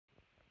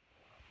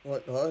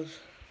Right guys,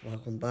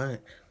 welcome back.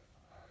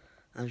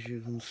 As you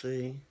can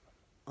see,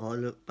 I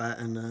look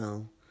better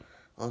now.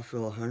 I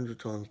feel 100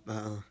 times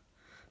better.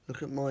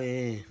 Look at my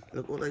ear.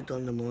 Look what they've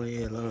done to my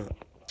ear, look.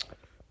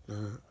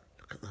 Look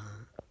at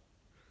that.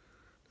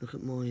 Look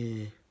at my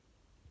ear.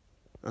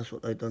 That's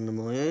what they've done to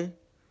my ear.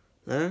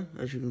 There,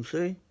 as you can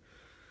see.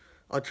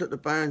 I took the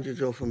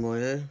bandage off of my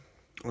ear.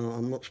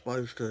 I'm not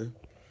supposed to.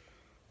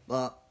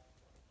 But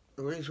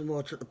the reason why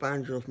I took the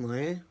bandage off my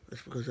ear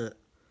is because it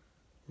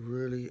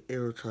really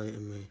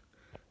irritated me.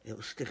 It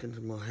was sticking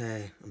to my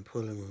hair and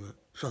pulling on it.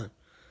 So,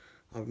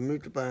 I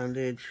removed the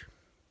bandage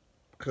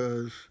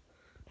because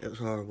it was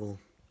horrible.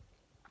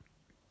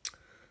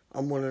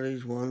 I'm one of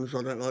these ones,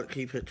 I don't like to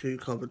keep it too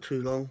covered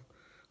too long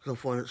because I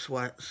find it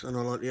sweats and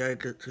I like the air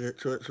to get to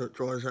it so it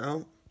dries it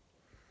out.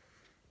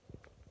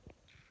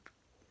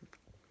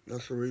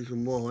 That's the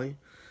reason why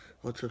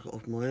I took it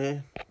off my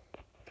ear.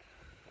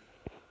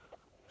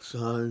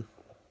 So,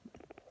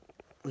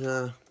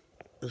 yeah,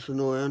 it's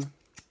annoying.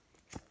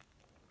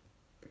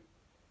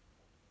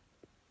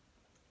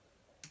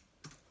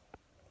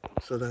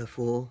 So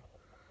therefore,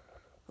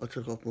 I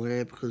took off my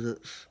ear because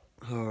it's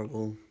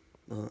horrible,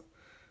 but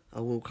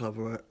I will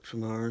cover it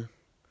tomorrow,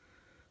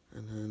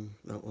 and then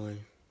that way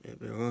it'll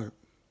be alright.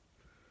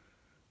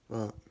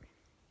 But,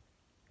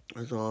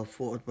 as I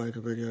thought I'd make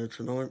a video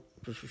tonight,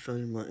 just to show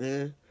you my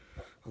ear,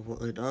 of what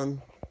they've done.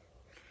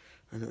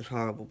 And it was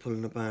horrible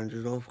pulling the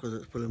bandages off because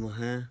it's pulling my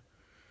hair.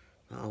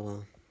 But oh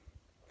well.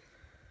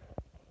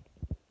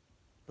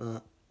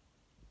 But,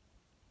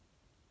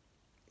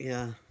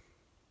 yeah.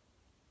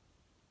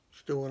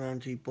 Still on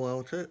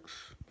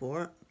antibiotics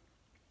for it.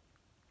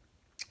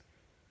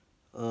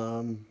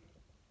 What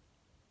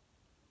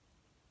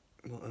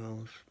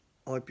else?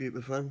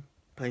 Ibuprofen,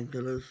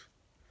 painkillers.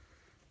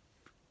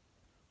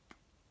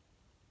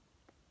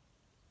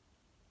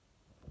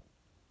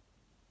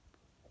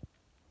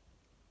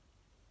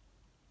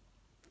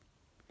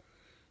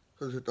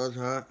 Because it does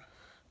hurt.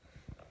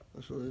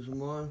 That's the reason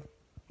why.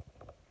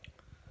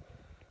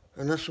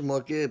 And that's for my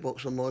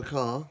gearbox on my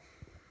car.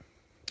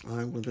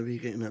 I'm going to be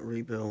getting that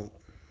rebuilt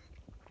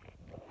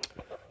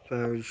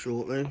very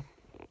shortly.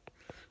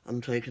 I'm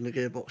taking the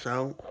gearbox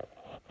out.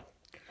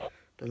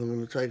 Then I'm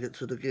going to take it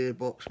to the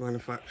gearbox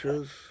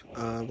manufacturers,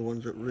 the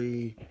ones that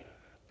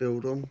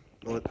rebuild them,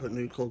 like put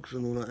new cogs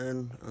and all that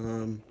in.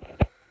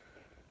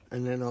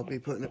 And then I'll be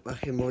putting it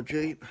back in my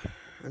Jeep,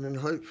 and then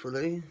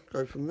hopefully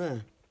go from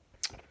there.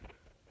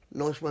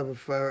 Nice weather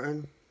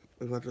ferreting.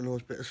 We've had a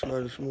nice bit of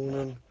snow this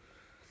morning.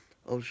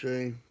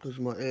 Obviously, because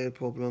of my ear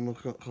problem, I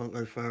can't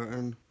go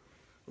ferreting,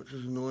 which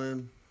is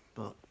annoying.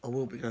 But I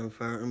will be going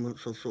ferreting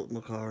once I've sorted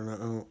my car and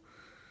that out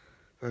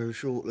very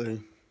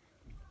shortly.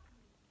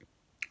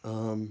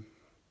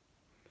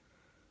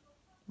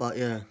 But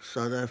yeah,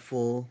 so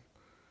therefore,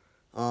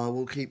 I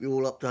will keep you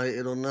all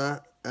updated on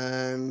that,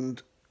 and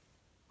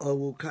I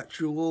will catch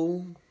you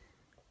all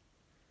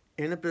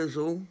in a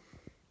bizzle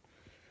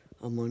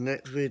on my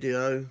next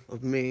video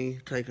of me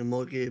taking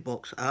my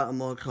gearbox out of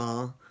my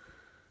car,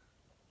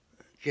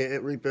 get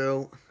it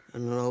rebuilt,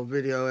 and then I'll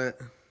video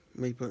it,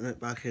 me putting it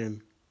back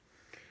in.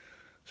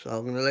 So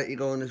I'm going to let you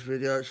go on this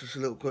video. It's just a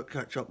little quick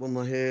catch up on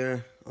my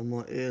hair, on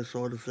my ear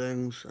side of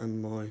things,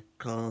 and my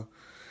car,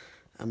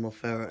 and my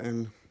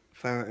ferreting.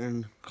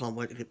 Can't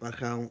wait to get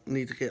back out.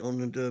 Need to get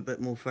on and do a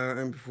bit more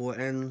ferreting before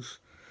it ends.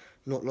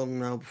 Not long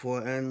now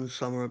before it ends.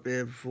 Summer will be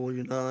here before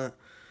you know it.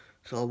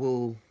 So I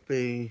will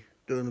be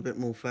doing a bit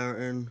more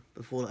ferreting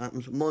before that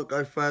happens. I might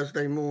go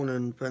Thursday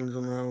morning, depends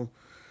on how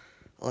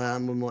I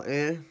am with my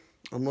ear.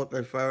 I might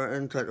go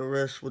ferreting, take a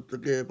risk with the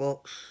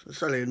gearbox.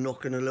 It's only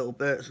knocking a little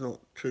bit, it's not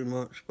too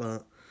much,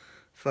 but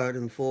third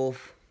and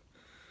fourth.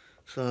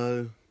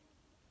 So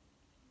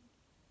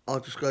I'll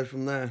just go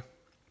from there.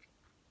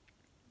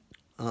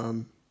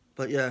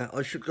 But yeah,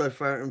 I should go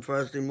ferreting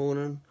Thursday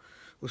morning.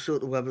 We'll see what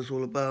the weather's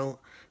all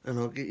about, and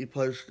I'll get you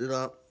posted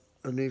up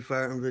a new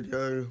ferreting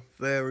video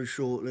very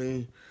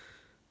shortly.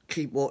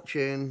 Keep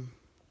watching,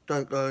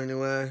 don't go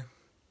anywhere,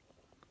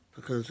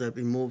 because there'll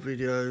be more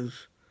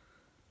videos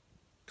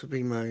to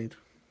be made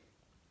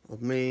of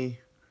me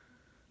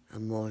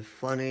and my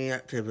funny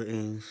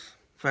activities.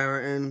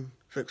 Ferreting,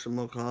 fixing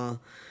my car,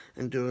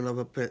 and doing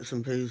other bits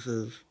and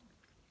pieces.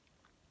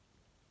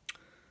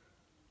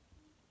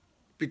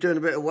 Be doing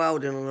a bit of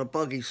welding on a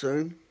buggy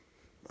soon.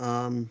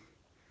 I'll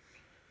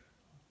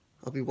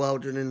be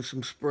welding in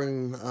some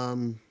spring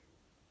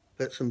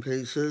bits and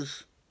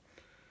pieces,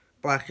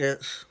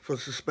 brackets for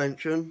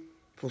suspension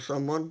for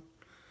someone,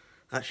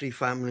 actually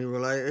family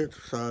related.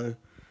 So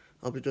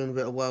I'll be doing a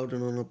bit of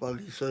welding on a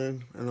buggy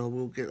soon, and I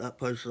will get that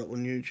posted up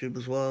on YouTube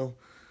as well,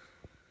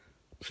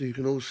 so you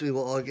can all see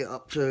what I get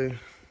up to,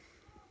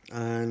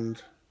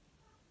 and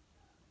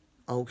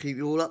I'll keep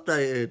you all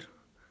updated.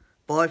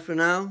 Bye for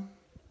now.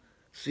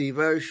 See you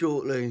very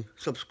shortly.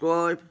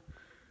 Subscribe,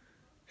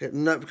 hit the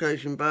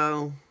notification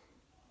bell,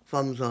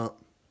 thumbs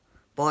up.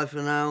 Bye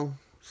for now.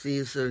 See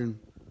you soon.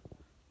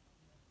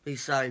 Be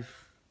safe.